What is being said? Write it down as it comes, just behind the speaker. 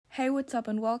Hey, what's up,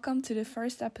 and welcome to the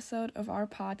first episode of our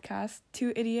podcast,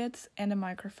 Two Idiots and a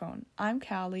Microphone. I'm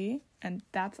Callie, and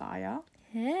that's Aya.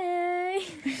 Hey!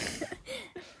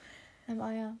 I'm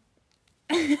Aya.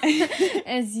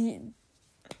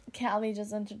 Callie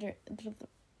just introduced...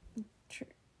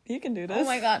 You can do this. Oh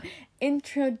my god.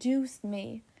 Introduced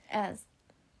me as...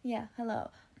 Yeah, hello.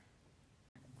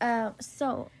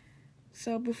 So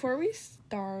before we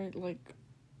start,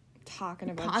 talking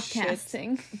about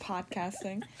podcasting,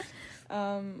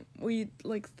 we,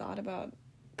 thought about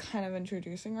kind of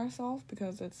introducing ourselves,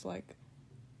 because it's, the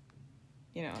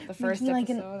first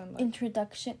maybe episode.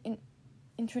 An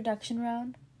introduction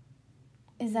round?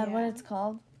 Is that what it's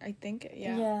called? I think,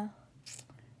 yeah. Yeah.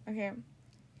 Okay.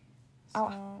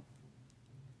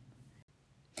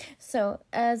 So,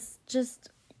 as just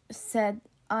said,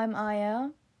 I'm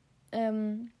Aya.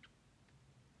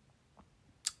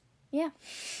 Yeah.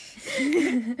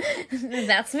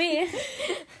 That's me.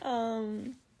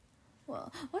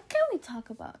 Well, what can we talk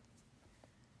about?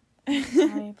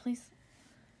 Sorry, please.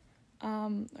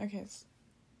 Okay.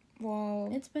 Well,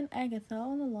 It's been Agatha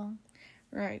all along.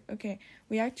 Right, okay.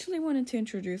 We actually wanted to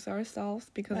introduce ourselves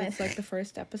because it's the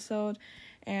first episode,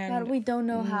 and but we don't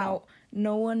know how.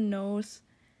 No one knows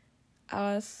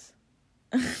us.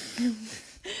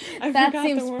 That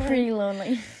seems pretty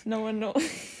lonely. No one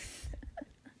knows.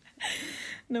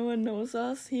 No one knows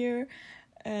us here,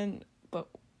 but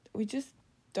we just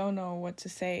don't know what to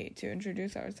say to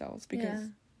introduce ourselves because. Yeah.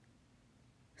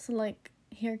 So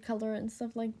hair color and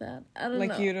stuff like that. I don't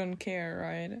know. You don't care,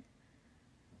 right?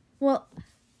 Well,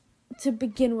 to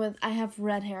begin with, I have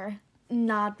red hair,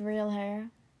 not real hair.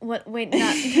 Wait,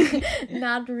 not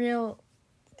not real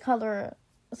color.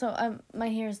 So my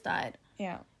hair's dyed.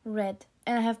 Yeah. Red,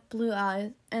 and I have blue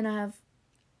eyes, and I have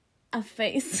a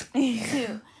face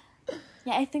too.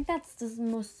 Yeah, I think that's the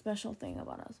most special thing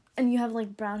about us. And you have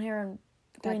brown hair and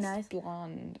green eyes. That's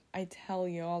blonde. I tell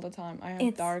you all the time. I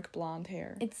have dark blonde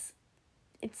hair.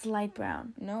 It's light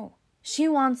brown. No. She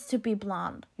wants to be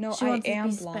blonde. No, she I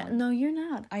am blonde. No, you're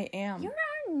not. I am. You're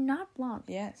not blonde.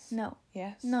 Yes. No.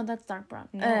 Yes. No, that's dark brown.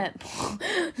 No.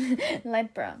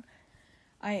 Light brown.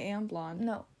 I am blonde.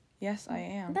 No. Yes, I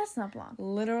am. That's not blonde.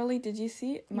 Literally, did you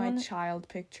see my child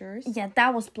pictures? Yeah,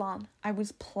 that was blonde. I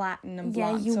was platinum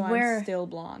blonde, I'm still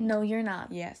blonde. No, you're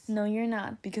not. Yes. No, you're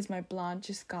not. Because my blonde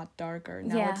just got darker.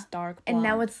 Now it's dark blonde. And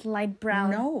now it's light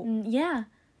brown. No. Yeah.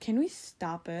 Can we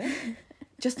stop it?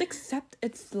 Just accept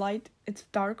it's dark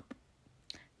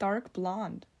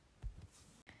blonde.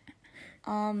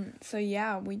 So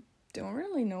yeah, we don't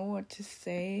really know what to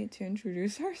say to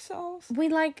introduce ourselves. We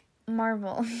like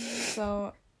Marvel.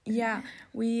 So, yeah,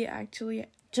 we actually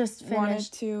just finished.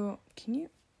 Wanted to... Can you...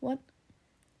 What?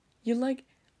 You,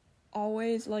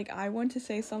 always, I want to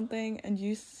say something, and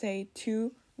you say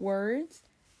two words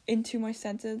into my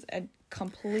sentence and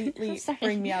completely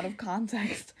bring me out of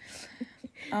context.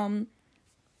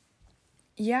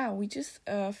 Yeah, we just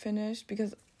finished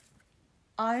because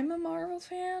I'm a Marvel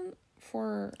fan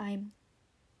for...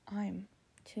 I'm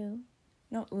too.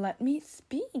 No, let me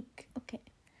speak. Okay.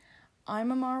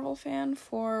 I'm a Marvel fan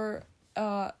for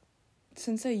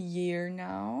since a year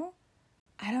now.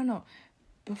 I don't know.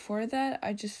 Before that,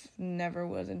 I just never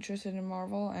was interested in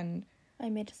Marvel, and I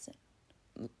made a sin.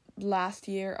 Last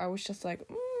year, I was just like,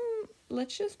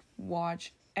 let's just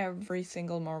watch every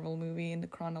single Marvel movie in the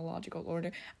chronological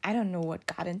order. I don't know what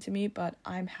got into me, but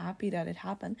I'm happy that it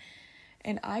happened.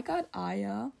 And I got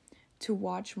Aya to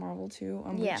watch Marvel too,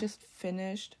 and we just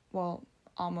finished,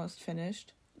 almost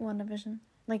finished. WandaVision.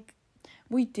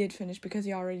 We did finish because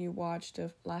you already watched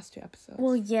the last 2 episodes.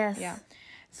 Well, yes. Yeah.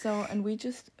 So, and we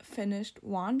just finished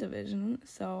WandaVision,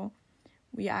 so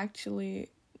we actually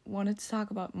wanted to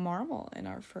talk about Marvel in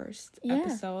our first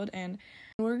episode, and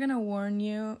we're gonna warn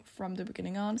you from the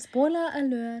beginning on. Spoiler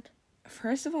alert.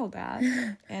 First of all, that,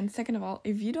 and second of all,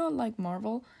 if you don't like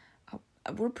Marvel,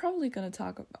 we're probably gonna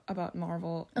talk about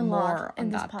Marvel more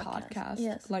on that podcast.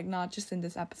 Yes. Not just in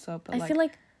this episode, but I feel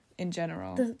like in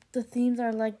general. The themes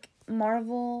are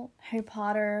Marvel, Harry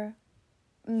Potter,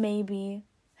 maybe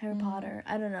Harry Potter.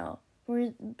 I don't know.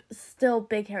 We're still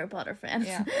big Harry Potter fans.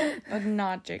 Yeah, but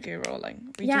not J.K.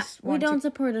 Rowling. We don't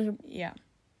support a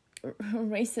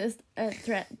racist,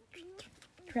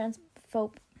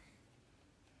 transphobe.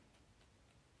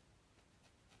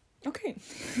 Okay.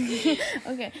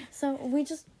 Okay, so we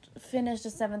just finished the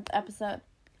 7th episode,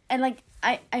 and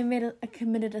I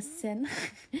committed a sin.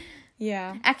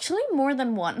 Yeah. Actually, more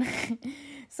than one.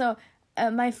 So,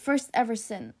 my first ever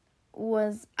sin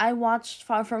was I watched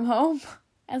Far From Home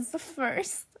as the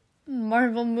first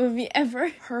Marvel movie ever.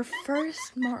 Her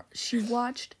first she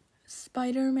watched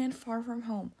Spider-Man Far From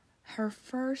Home. her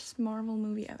first Marvel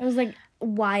movie ever. I was like,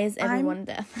 why is everyone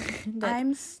dead?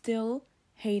 I'm still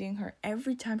hating her.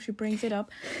 Every time she brings it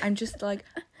up, I'm just like,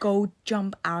 go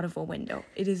jump out of a window.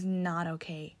 It is not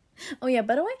okay. Oh yeah,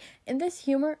 by the way, in this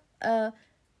humor,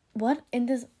 what in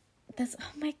this oh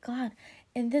my god,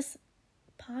 in this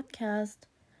podcast,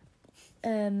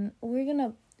 we're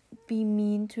gonna be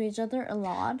mean to each other a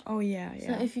lot. Oh yeah.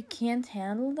 So if you can't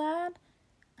handle that,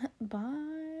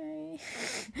 bye.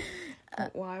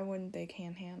 Why wouldn't they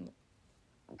can't handle?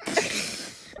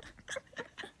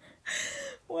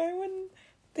 Why wouldn't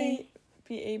they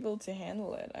be able to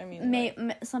handle it? I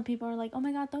mean, some people are like, oh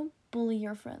my god, don't bully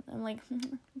your friend. I'm like,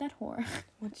 that whore.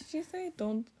 What did you say?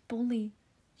 Don't Bully.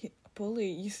 bully.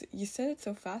 You said it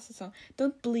so fast. It's not.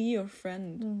 Don't bully your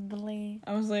friend. Bully.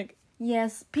 I was like,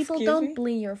 Yes, people Excuse don't me?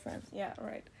 bully your friends. yeah,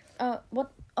 right.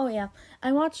 What? Oh yeah,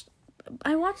 I watched.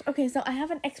 Okay, so I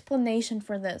have an explanation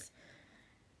for this.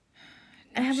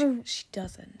 She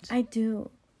doesn't. I do.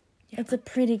 Yeah, It's a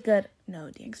pretty good. No,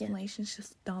 the explanation's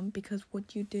just dumb because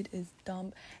what you did is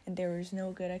dumb and there is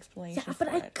no good explanation Yeah, for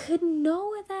but I it. couldn't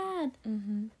know that.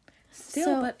 Still,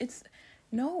 So- but it's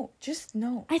no, just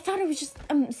no. I thought it was just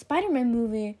a Spider-Man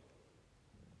movie.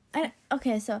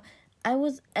 Okay, so I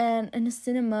was in a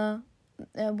cinema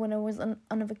when I was on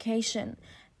a vacation,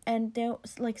 and there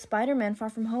was like Spider-Man: Far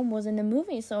From Home was in the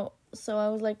movie. So I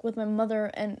was like with my mother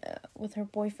and with her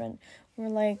boyfriend. We're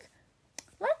like,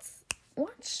 let's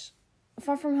watch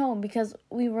Far From Home because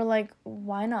we were like,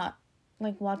 why not?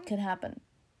 Like, what could happen?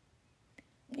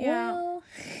 Yeah. Well,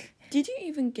 Did you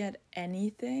even get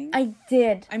anything? I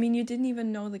did. I mean, you didn't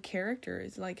even know the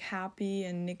characters, like Happy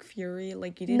and Nick Fury.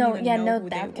 Like, you didn't No, even yeah, know no, who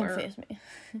that they were. confused me.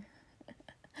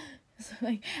 So,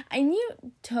 like, I knew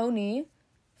Tony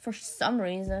for some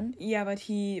reason. Yeah, but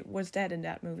he was dead in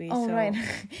that movie. Oh, so. right.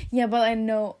 Yeah, but I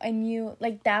knew,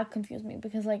 like, that confused me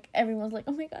because, like, everyone's like,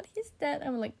 oh my god, he's dead.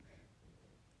 I'm like,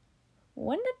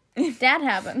 when did that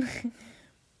happen?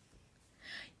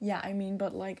 Yeah, I mean,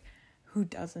 but like, who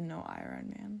doesn't know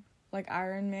Iron Man? Like,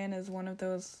 Iron Man is one of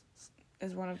those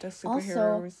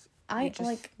superheroes. I, you just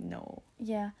like- know.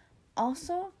 Yeah.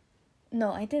 Also,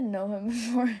 no, I didn't know him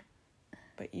before.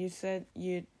 But you said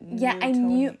you knew Yeah, I Tony.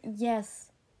 knew.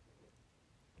 Yes.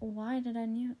 Why did I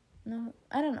knew? No,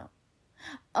 I don't know.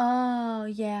 Oh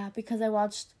yeah, because I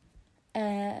watched.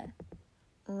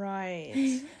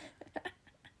 Right.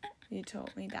 You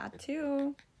told me that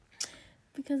too.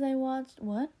 Because I watched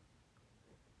what?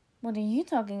 What are you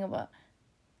talking about?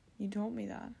 You told me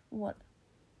that. What?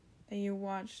 That you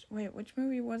watched. Wait, which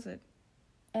movie was it?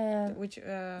 Which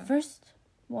First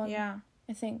one. Yeah.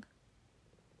 I think.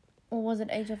 Or was it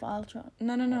Age of Ultron?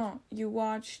 No. You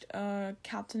watched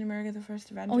Captain America: The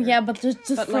First Avenger. Oh yeah, but just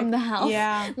But, from like, the house.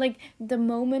 yeah. Like the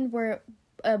moment where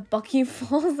Bucky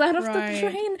falls out of the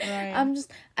train. Right.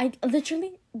 I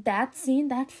literally that scene,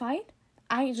 that fight.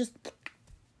 I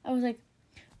was like,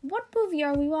 what movie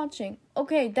are we watching?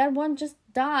 Okay, that one just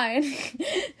died.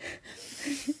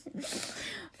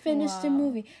 Finished the Wow.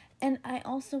 movie, and I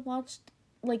also watched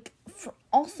like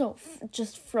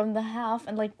just from the half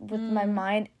and like with my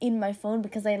mind in my phone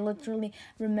because I literally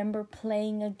remember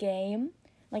playing a game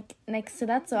like next to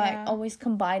that, so Yeah. I always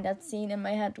combine that scene in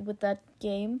my head with that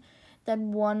game. That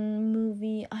one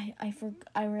movie,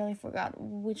 I really forgot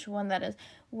which one that is,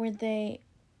 where they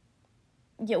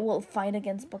will fight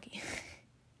against Bucky.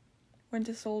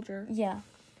 Winter Soldier. Yeah.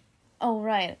 Oh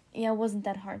right. Yeah, it wasn't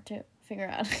that hard to figure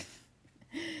out.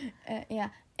 Yeah,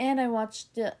 and I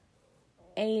watched the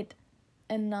 8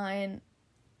 and 9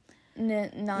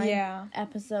 Yeah.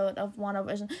 episode of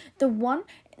WandaVision. The one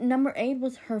number 8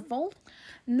 was her fault.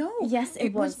 No. Yes,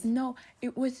 it was. No,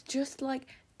 it was just like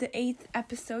the 8th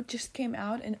episode just came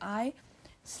out and I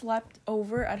slept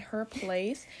over at her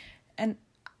place and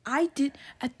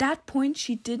at that point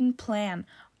she didn't plan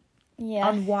Yeah.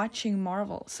 on watching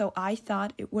Marvel. So I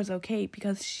thought it was okay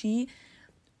because she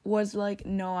was like,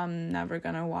 no, I'm never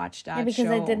gonna watch that Yeah, because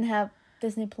show. I didn't have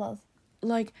Disney Plus.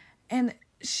 Like, and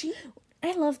she...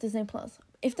 I love Disney Plus.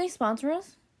 If they sponsor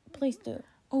us, please do.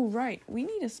 Oh, right. We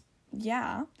need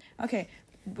yeah. Okay.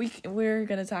 We're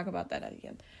gonna talk about that at the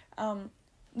end.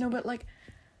 No, but like...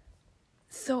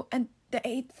 So, and the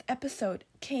 8th episode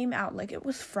came out. Like, it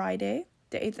was Friday.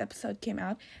 The 8th episode came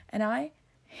out. And I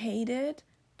hated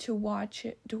to watch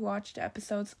the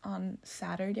episodes on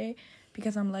Saturday.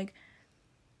 Because I'm like...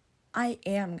 I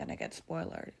am gonna get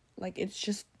spoiled. Like, it's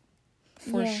just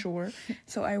for Yeah. sure.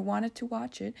 So I wanted to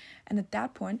watch it. And at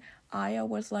that point, Aya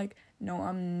was like, no,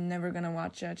 I'm never gonna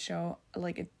watch that show.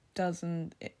 Like,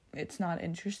 it's not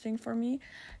interesting for me.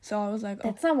 So I was like, oh,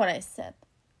 That's not what I said.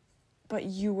 but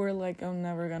you were like, I'm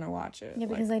never gonna watch it. Yeah,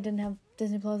 because I didn't have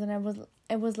Disney Plus, and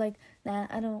it was like, nah,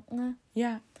 I don't. Nah.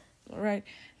 Yeah, right.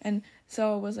 And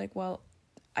so I was like, well,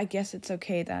 I guess it's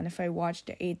okay then if I watch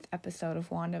the 8th episode of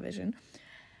WandaVision.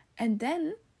 And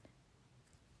then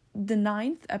the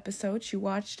 9th episode, she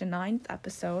watched the 9th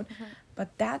episode,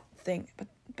 but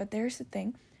there's the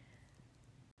thing.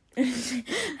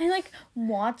 I like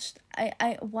watched.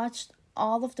 I watched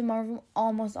all of the Marvel,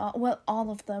 all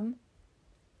of them.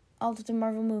 All of the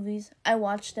Marvel movies. I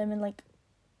watched them in like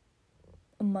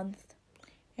a month.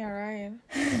 Yeah, right.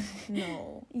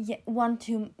 No. Yeah,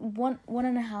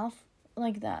 1.5,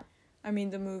 like that. I mean,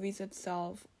 the movies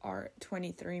itself are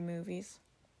 23 movies.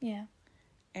 Yeah.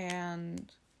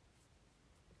 And...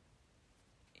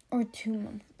 Or 2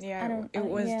 months. Yeah, it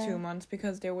was 2 months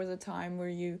because there was a time where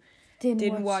you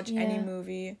didn't watch any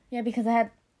movie. Yeah, because I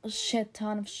had a shit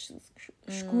ton of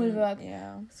schoolwork.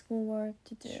 Yeah. Schoolwork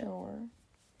to do. Sure.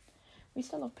 We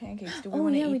still have pancakes. Do we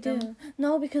want to eat them? Do.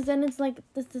 No, because then it's like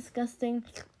this disgusting.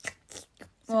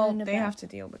 Well, they have to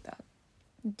deal with that.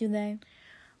 Do they?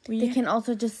 They can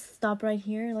also just stop right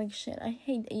here. Like, shit, I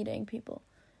hate eating people.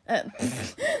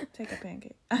 Take a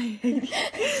pancake.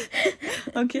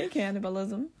 Okay,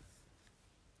 cannibalism.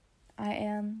 I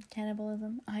am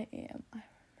cannibalism. I am Iron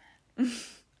Man.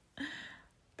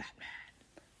 Batman.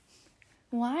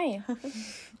 Why?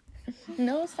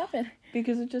 No, stop it.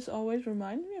 Because it just always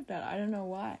reminds me of that. I don't know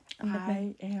why.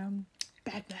 I am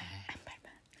Batman. I'm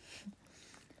Batman.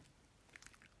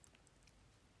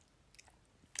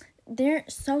 They're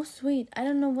so sweet. I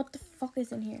don't know what the fuck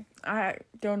is in here. I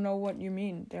don't know what you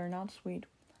mean. They're not sweet.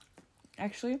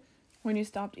 Actually, when you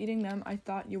stopped eating them, I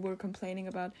thought you were complaining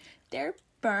about they're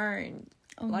burned.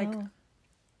 Oh, no.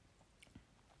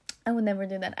 I would never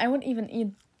do that. I would even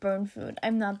eat burned food.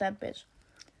 I'm not that bitch.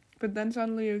 But then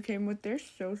suddenly you came with, they're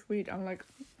so sweet. I'm like,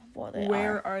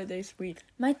 where are they sweet?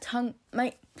 My tongue,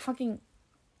 my fucking...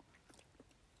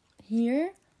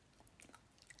 Here?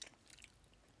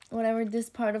 Whatever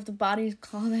this part of the body is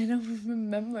called, I don't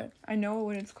remember. I know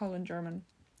what it's called in German.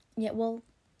 Yeah, well...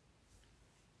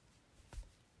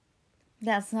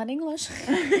 That's not English.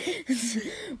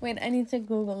 Wait, I need to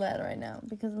Google that right now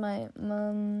because my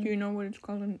mom... Do you know what it's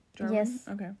called in German? Yes.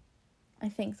 Okay. I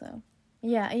think so.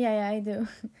 Yeah, I do.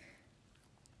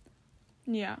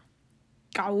 Yeah.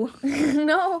 Gau.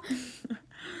 No.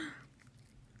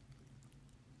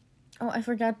 Oh, I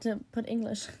forgot to put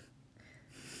English.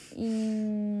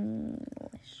 English.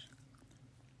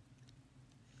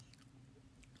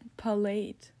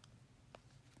 Palate.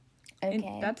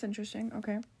 Okay. That's interesting.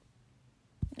 Okay.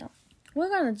 No. We're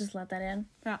gonna just let that in.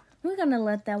 Yeah. We're gonna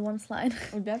let that one slide.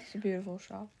 Oh, that's a beautiful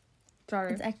shot.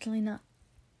 Sorry. It's actually not.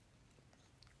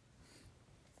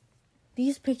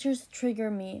 These pictures trigger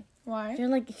me. Why? They're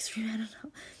like extreme. I don't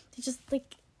know. They just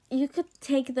like you could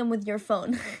take them with your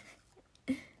phone.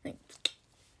 Like,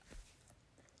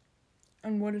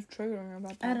 and what is triggering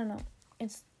about that? I don't know.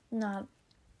 It's not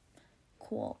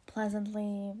cool.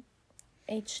 Pleasantly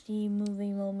HD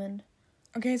movie moment.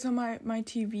 Okay, so my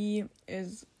TV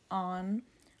is on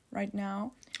right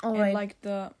now. Oh, and right. like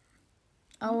the...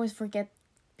 I always forget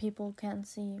people can't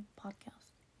see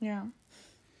podcasts. Yeah.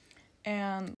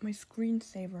 And my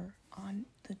screensaver on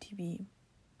the TV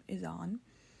is on.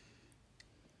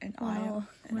 And Wow.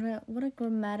 What a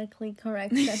grammatically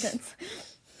correct sentence.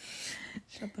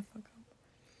 Shut the fuck up.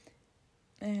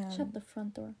 And Shut the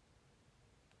front door.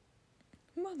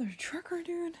 Mother trucker,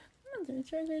 dude. Mother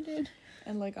trucker, dude.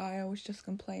 And like I was just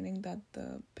complaining that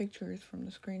the pictures from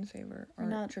the screensaver are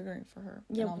not triggering for her.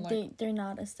 Yeah, and I'm like, they're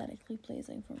not aesthetically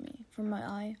pleasing for me. For my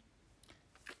eye.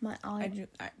 My eye I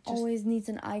just always needs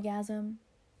an eyegasm.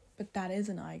 But that is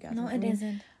an eyegasm. No, it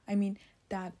isn't. I mean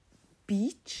that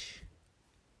beach.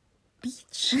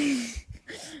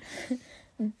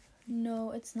 No,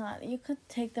 it's not. You could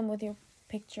take them with your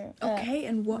picture. Okay,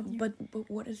 and what? But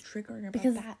what is triggering about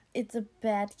because that? It's a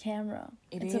bad camera.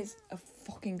 It's a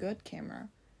fucking good camera.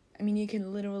 I mean, you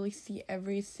can literally see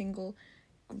every single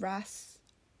grass.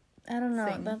 I don't know.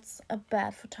 Thing. That's a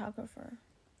bad photographer.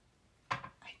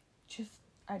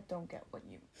 I don't get what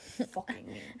you fucking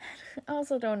mean. I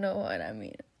also don't know what I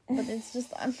mean, but it's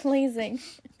just unpleasing.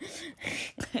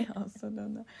 I also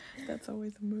don't know. That's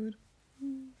always a mood.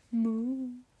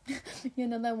 Mood. You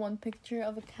know that one picture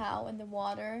of a cow in the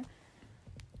water?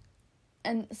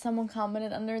 And someone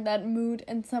commented under that mood,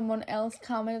 and someone else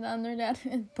commented under that.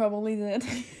 It probably did.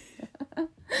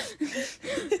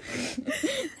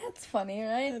 That's funny,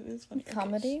 right? That is funny.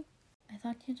 Comedy? Okay. I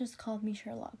thought you just called me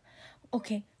Sherlock.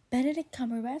 Okay, Benedict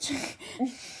Cumberbatch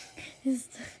is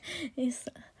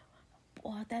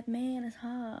oh, that man is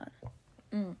hot.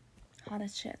 Hot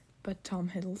as shit. But Tom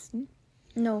Hiddleston?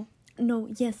 No,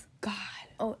 yes. God.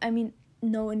 Oh, I mean,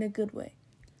 no in a good way.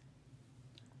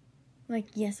 Like,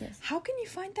 yes. How can you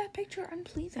find that picture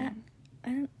unpleasing?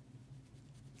 I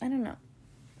don't know.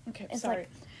 Okay, It's sorry. like-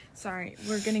 Sorry,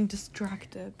 we're getting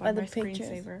distracted by the my pictures.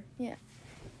 screensaver. Yeah.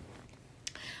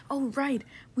 Oh, right.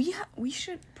 We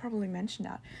should probably mention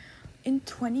that. In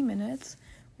 20 minutes,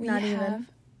 we Not have even.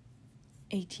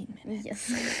 18 minutes.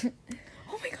 Yes.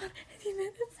 Oh my god, 18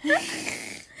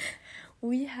 minutes.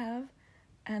 We have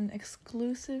an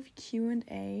exclusive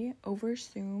Q&A over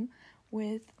Zoom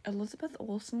with Elizabeth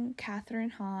Olsen, Catherine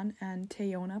Hahn, and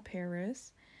Teyona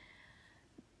Paris.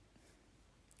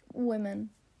 Women.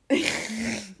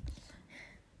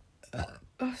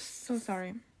 Oh, so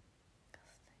sorry.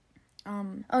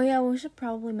 Oh yeah, we should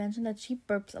probably mention that she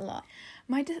burps a lot.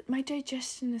 My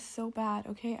digestion is so bad,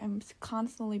 okay? I'm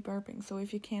constantly burping, so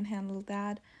if you can't handle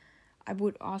that, I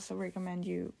would also recommend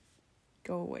you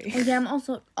go away. Oh yeah, I'm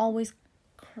also always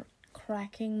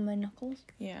cracking my knuckles.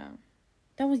 Yeah.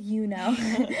 That was you now.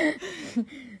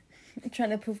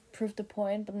 Trying to prove the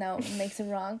point, but now it makes it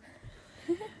wrong.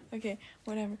 Okay,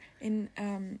 whatever. In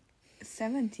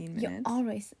 17 minutes.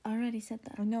 You already said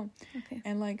that. I know. Okay.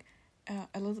 And like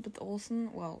Elizabeth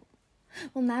Olsen, well,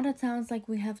 now that sounds like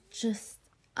we have just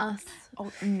us.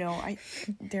 oh no,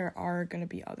 there are gonna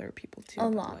be other people too. A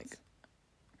but, lot. like,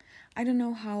 I don't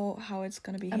know how it's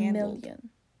gonna be A handled. million.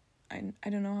 I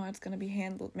don't know how it's gonna be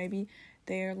handled. Maybe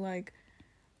they're like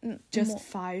just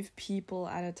 5 people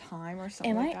at a time or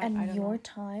something. Am like I that. at don't your know.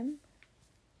 time?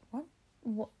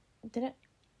 What? Did it?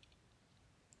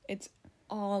 It's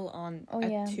all on Oh,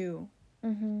 at yeah. 2.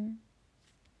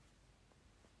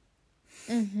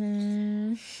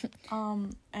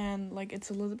 And like it's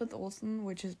Elizabeth Olsen,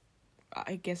 which is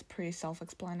I guess pretty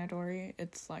self-explanatory.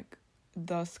 It's like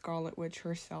the Scarlet Witch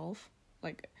herself.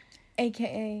 Like,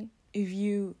 AKA if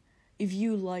you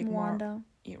like Wanda.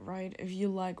 yeah, right. If you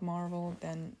like Marvel,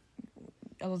 then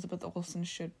Elizabeth Olsen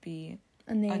should be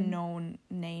A name. a known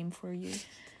name for you.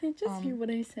 You just hear what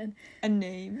I said. A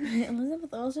name.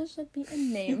 Elizabeth Olsen should be a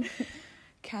name.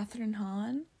 Catherine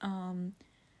Hahn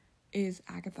is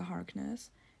Agatha Harkness,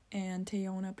 and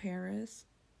Teyona Paris,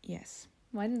 yes.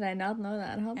 Why did I not know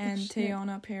that? How the And shit?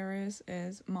 Teyona Paris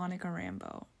is Monica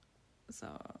Rambeau. So,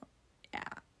 yeah.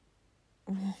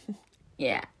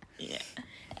 Yeah. Yeah.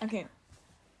 Okay.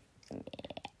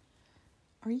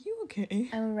 Are you okay?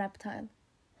 I'm a reptile.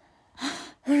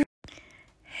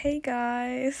 Hey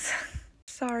guys.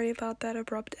 Sorry about that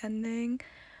abrupt ending,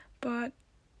 but,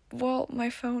 well, my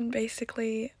phone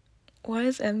basically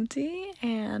was empty,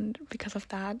 and because of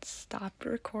that, stopped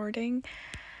recording.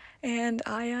 And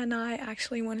Aya and I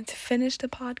actually wanted to finish the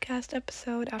podcast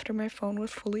episode after my phone was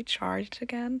fully charged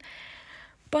again.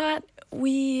 But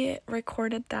we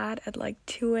recorded that at like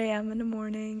 2 a.m. in the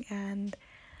morning, and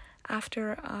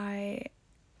after I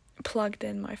plugged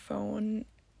in my phone,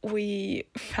 we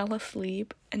fell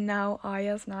asleep, and now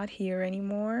Aya's not here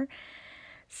anymore.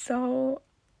 So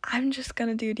I'm just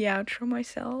gonna do the outro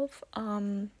myself.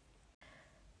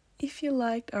 If you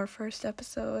liked our first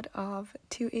episode of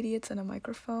 2 Idiots and a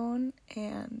Microphone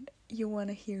and you want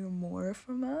to hear more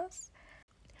from us,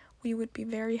 we would be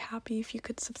very happy if you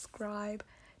could subscribe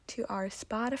to our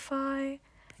Spotify,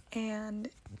 and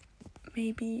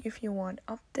maybe if you want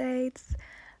updates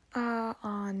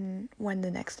on when the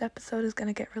next episode is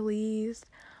gonna get released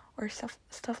or stuff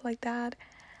like that,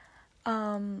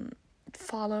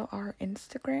 follow our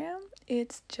Instagram.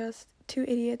 It's just 2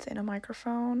 Idiots and a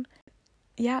Microphone.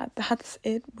 Yeah, that's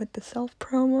it with the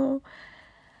self-promo.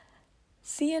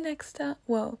 See you next time.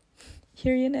 Well,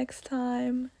 hear you next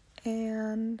time,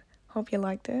 and hope you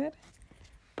liked it.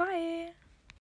 Bye!